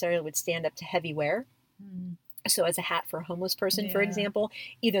that necessarily would stand up to heavy wear. So as a hat for a homeless person, for example,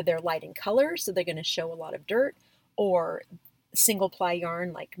 either they're light in color, so they're going to show a lot of dirt, or single ply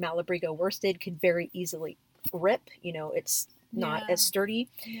yarn like Malabrigo worsted could very easily rip. It's not as sturdy.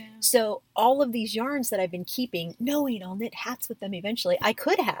 So all of these yarns that I've been keeping, knowing I'll knit hats with them eventually, I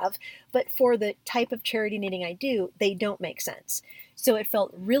could have, but for the type of charity knitting I do, they don't make sense. So it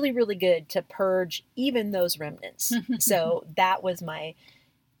felt really, really good to purge even those remnants. So that was my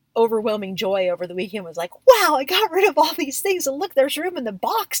overwhelming joy over the weekend, was like, wow, I got rid of all these things, and look, there's room in the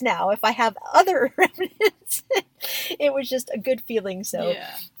box now if I have other remnants. It was just a good feeling. So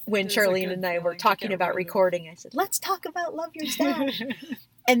when Charlene and I were talking about recording, I said, let's talk about love your stash.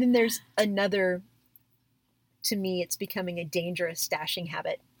 And then there's another, to me, it's becoming a dangerous stashing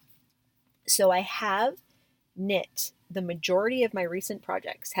habit. So I have knit, the majority of my recent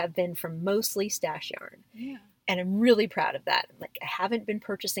projects have been from mostly stash yarn. And I'm really proud of that. Like, I haven't been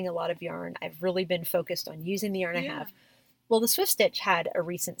purchasing a lot of yarn. I've really been focused on using the yarn I have. Well, the Swift Stitch had a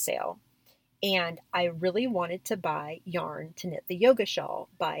recent sale, and I really wanted to buy yarn to knit the yoga shawl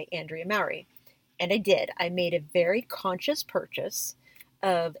by Andrea Mowry. And I did. I made a very conscious purchase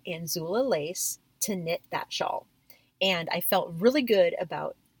of Anzula lace to knit that shawl. And I felt really good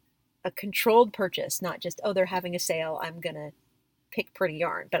about a controlled purchase, not just, oh, they're having a sale, I'm going to pick pretty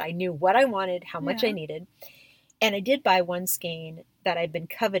yarn. But I knew what I wanted, how much I needed. And I did buy one skein that I'd been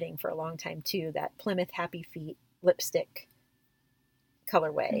coveting for a long time too, that Plymouth Happy Feet lipstick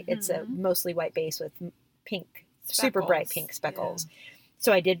colorway. It's a mostly white base with pink, speckles. Super bright pink speckles. Yeah.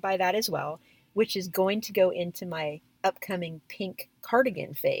 So I did buy that as well, which is going to go into my upcoming pink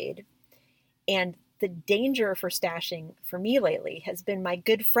cardigan fade. And the danger for stashing for me lately has been my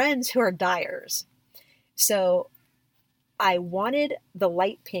good friends who are dyers. So I wanted the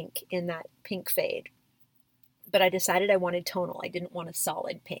light pink in that pink fade, but I decided I wanted tonal. I didn't want a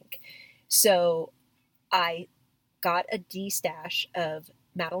solid pink. So I got a D-stash of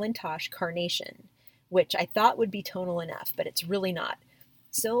Madeline Tosh Carnation, which I thought would be tonal enough, but it's really not.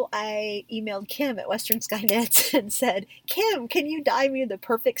 So I emailed Kim at Western Sky Knits and said, Kim, can you dye me the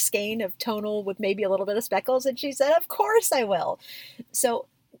perfect skein of tonal with maybe a little bit of speckles? And she said, of course I will. So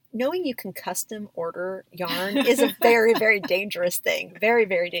knowing you can custom order yarn is a very, very dangerous thing. Very,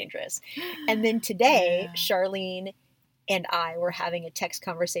 very dangerous. And then today, Charlene and I were having a text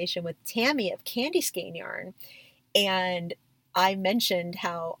conversation with Tammy of Candy Skein Yarn. And I mentioned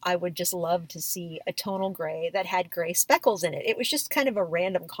how I would just love to see a tonal gray that had gray speckles in it. It was just kind of a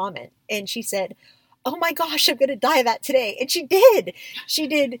random comment. And she said, oh my gosh, I'm going to dye that today. And she did. She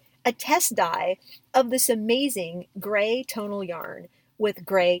did a test dye of this amazing gray tonal yarn with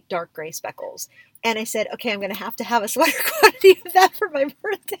gray, dark gray speckles. And I said, okay, I'm going to have a sweater quantity of that for my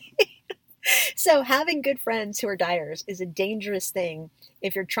birthday. So having good friends who are dyers is a dangerous thing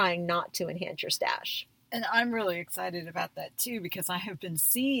if you're trying not to enhance your stash. And I'm really excited about that too, because I have been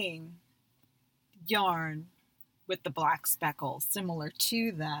seeing yarn with the black speckles similar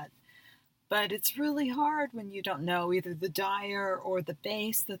to that. But it's really hard when you don't know either the dyer or the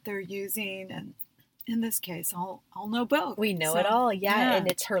base that they're using. And in this case, I'll know both. We know it all, yeah. And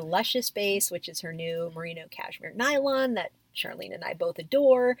it's her Luscious base, which is her new merino cashmere nylon that Charlene and I both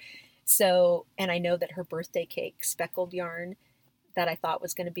adore. So, and I know that her birthday cake speckled yarn that I thought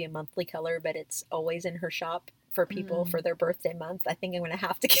was going to be a monthly color, but it's always in her shop for people for their birthday month. I think I'm going to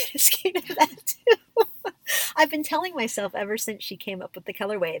have to get a skein of that too. I've been telling myself ever since she came up with the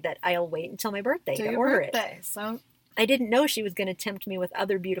colorway that I'll wait until my birthday to order it. So I didn't know she was going to tempt me with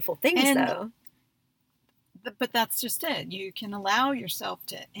other beautiful things though. But that's just it. You can allow yourself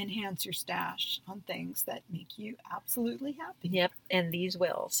to enhance your stash on things that make you absolutely happy. Yep, and these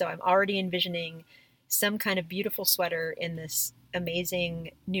will. So I'm already envisioning some kind of beautiful sweater in this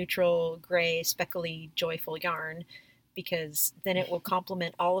amazing neutral gray speckly joyful yarn, because then it will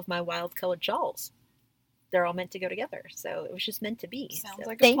complement all of my wild colored shawls. They're all meant to go together, so it was just meant to be. Sounds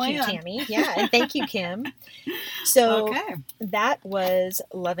like a plan. Thank you, Tammy. Yeah, and thank you, Kim. So that was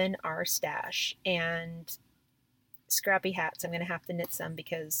Lovin' Our Stash. And scrappy hats, I'm going to have to knit some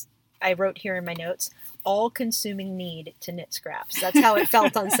because I wrote here in my notes, all-consuming need to knit scraps. That's how it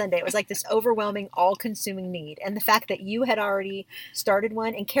felt on Sunday. It was like this overwhelming, all-consuming need. And the fact that you had already started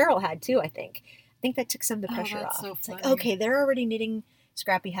one, and Carol had too, I think that took some of the pressure off. So it's like, okay, they're already knitting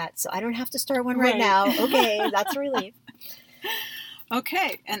scrappy hats, so I don't have to start one right now. Okay, that's a relief.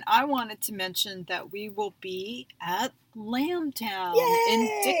 Okay, and I wanted to mention that we will be at Lambtown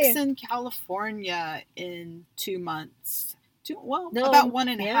in Dixon, California in 2 months. About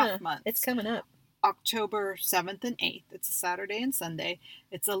 1.5 months. It's coming up. October 7th and 8th. It's a Saturday and Sunday.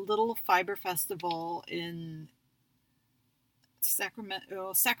 It's a little fiber festival in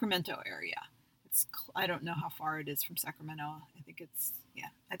Sacramento area. I don't know how far it is from Sacramento. I think it's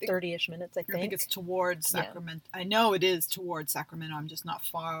 30-ish minutes, I think. I think it's towards Sacramento. I know it is towards Sacramento. I'm just not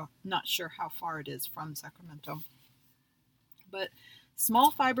sure how far it is from Sacramento. But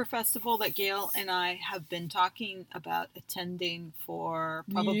small fiber festival that Gail and I have been talking about attending for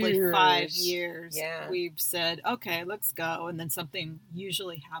probably 5 years. Yeah. We've said, okay, let's go. And then something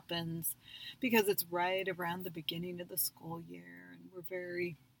usually happens because it's right around the beginning of the school year. And we're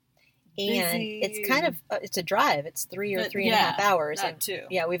very and busy. It's kind of, it's a drive. It's 3 or 3.5 hours. That too.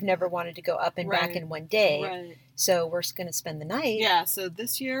 Yeah, we've never wanted to go up and back in one day. Right. So we're going to spend the night. Yeah, so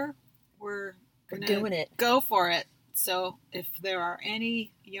this year we're doing it. Go for it. So if there are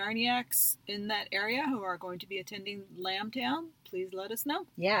any Yarniacs in that area who are going to be attending Lambtown, please let us know.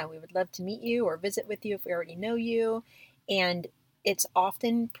 Yeah, we would love to meet you or visit with you if we already know you. And it's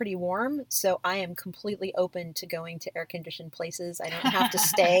often pretty warm, so I am completely open to going to air-conditioned places. I don't have to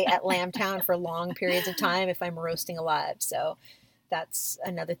stay at Lambtown for long periods of time if I'm roasting alive. So that's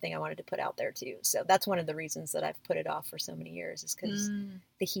another thing I wanted to put out there too. So that's one of the reasons that I've put it off for so many years, is because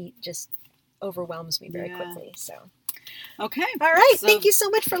the heat just overwhelms me very quickly. So okay. All right. So, thank you so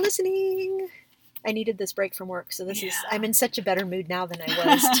much for listening. I needed this break from work, so I'm in such a better mood now than I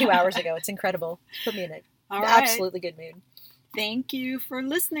was 2 hours ago. It's incredible. Put me in an absolutely good mood. Thank you for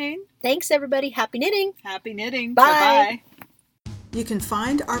listening. Thanks, everybody. Happy knitting. Happy knitting. Bye. Bye-bye. You can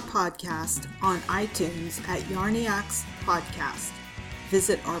find our podcast on iTunes at Yarniacs Podcast.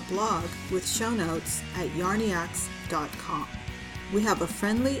 Visit our blog with show notes at yarniacs.com. We have a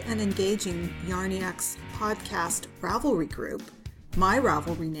friendly and engaging Yarniacs podcast Ravelry group. My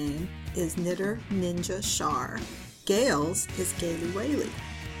Ravelry name is Knitter Ninja Shar. Gail's is Gaily Whaley.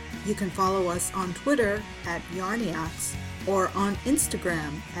 You can follow us on Twitter at Yarniacs or on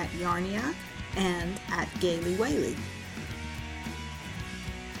Instagram at Yarniac and at Gaily Whaley.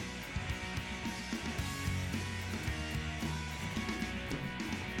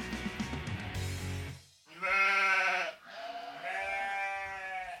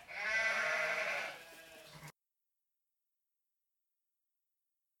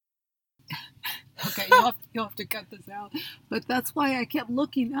 Okay, you'll have to cut this out. But that's why I kept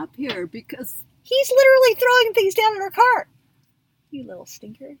looking up here, because he's literally throwing things down in our car. You little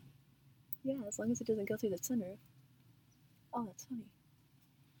stinker. Yeah, as long as it doesn't go through the sunroof. Oh, that's funny.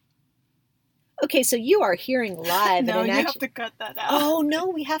 Okay, so you are hearing live. No, you have to cut that out. Oh, no,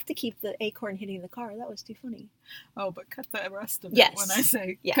 we have to keep the acorn hitting the car. That was too funny. Oh, but cut the rest of it when I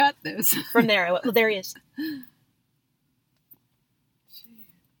say cut this. From there, well, there he is.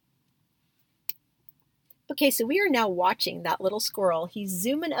 Okay, so we are now watching that little squirrel. He's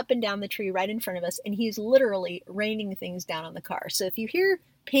zooming up and down the tree right in front of us, and he's literally raining things down on the car. So if you hear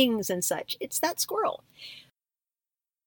pings and such, it's that squirrel.